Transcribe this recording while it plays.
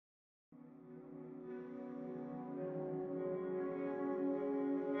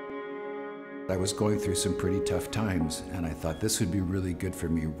I was going through some pretty tough times, and I thought this would be really good for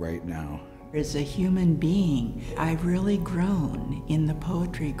me right now. As a human being, I've really grown in the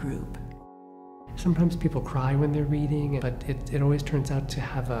poetry group. Sometimes people cry when they're reading, but it always turns out to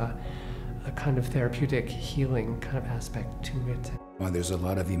have a kind of therapeutic healing kind of aspect to it. Well, there's a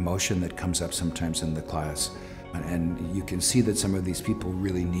lot of emotion that comes up sometimes in the class, and you can see that some of these people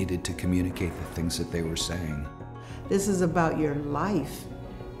really needed to communicate the things that they were saying. This is about your life.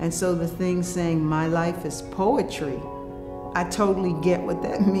 And so the thing saying, my life is poetry, I totally get what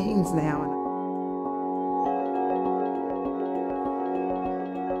that means now.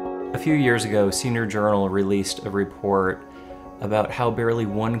 A few years ago, Senior Journal released a report about how barely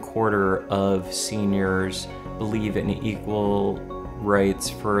 1/4 of seniors believe in equal rights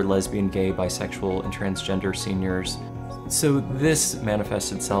for lesbian, gay, bisexual, and transgender seniors. So this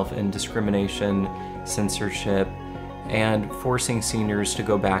manifests itself in discrimination, censorship, and forcing seniors to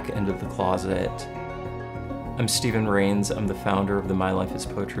go back into the closet. I'm Stephen Rains. I'm the founder of the My Life is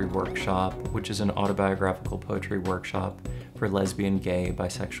Poetry workshop, which is an autobiographical poetry workshop for lesbian, gay,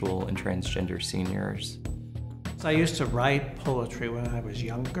 bisexual, and transgender seniors. I used to write poetry when I was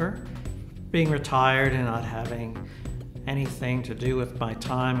younger. Being retired and not having anything to do with my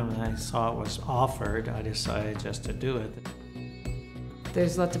time, and when I saw it was offered, I decided just to do it.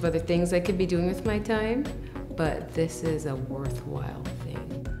 There's lots of other things I could be doing with my time, but this is a worthwhile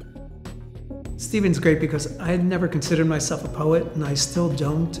thing. Stephen's great because I had never considered myself a poet, and I still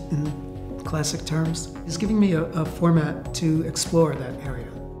don't in classic terms. He's giving me a format to explore that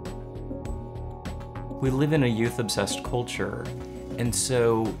area. We live in a youth-obsessed culture, and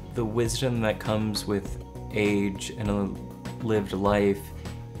so the wisdom that comes with age and a lived life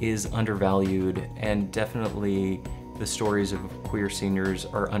is undervalued, and definitely the stories of queer seniors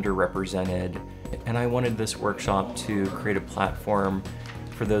are underrepresented. And I wanted this workshop to create a platform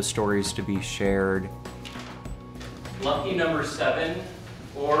for those stories to be shared. Lucky number 7,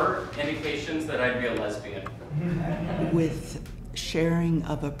 or indications that I'd be a lesbian. With sharing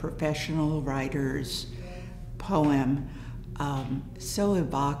of a professional writer's poem, so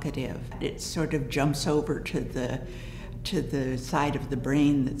evocative, it sort of jumps over to the side of the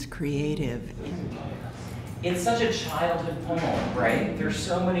brain that's creative. It's such a childhood poem, right? There's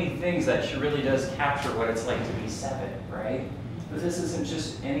so many things that she really does capture what it's like to be 7, right? But this isn't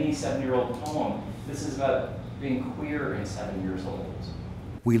just any 7-year-old poem. This is about being queer and 7 years old.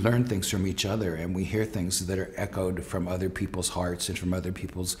 We learn things from each other, and we hear things that are echoed from other people's hearts and from other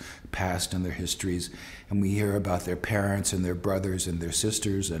people's past and their histories. And we hear about their parents and their brothers and their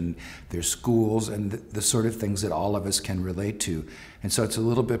sisters and their schools and the sort of things that all of us can relate to. And so it's a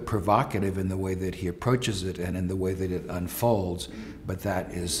little bit provocative in the way that he approaches it and in the way that it unfolds, but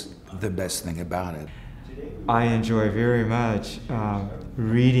that is the best thing about it. I enjoy very much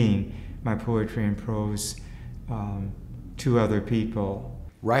reading my poetry and prose to other people.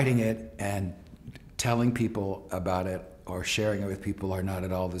 Writing it and telling people about it or sharing it with people are not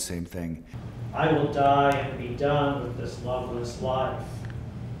at all the same thing. I will die and be done with this loveless life,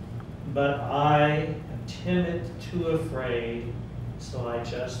 but I am timid, too afraid, so I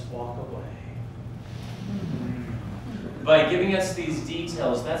just walk away. By giving us these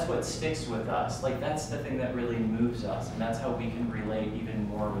details, that's what sticks with us. Like, that's the thing that really moves us, and that's how we can relate even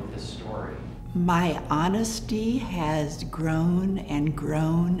more with this story. My honesty has grown and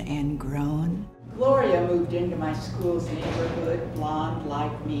grown and grown. Gloria moved into my school's neighborhood, blonde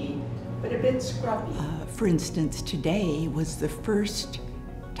like me, but a bit scruffy. For instance, today was the first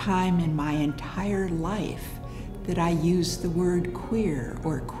time in my entire life that I used the word queer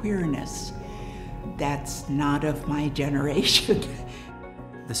or queerness. That's not of my generation.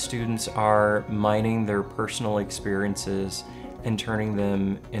 The students are mining their personal experiences and turning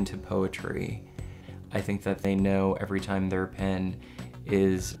them into poetry. I think that they know every time their pen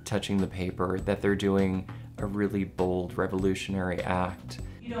is touching the paper that they're doing a really bold, revolutionary act.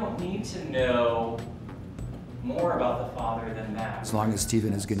 You don't need to know more about the father than that. As long as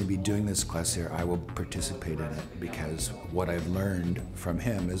Stephen is going to be doing this class here, I will participate in it, because what I've learned from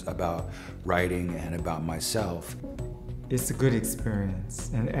him is about writing and about myself. It's a good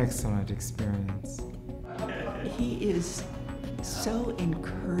experience, an excellent experience. He is so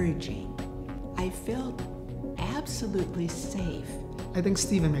encouraging. I felt absolutely safe. I think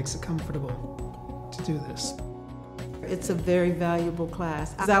Stephen makes it comfortable to do this. It's a very valuable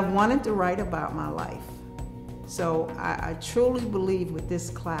class. I wanted to write about my life. So I truly believe with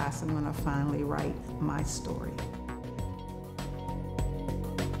this class, I'm going to finally write my story.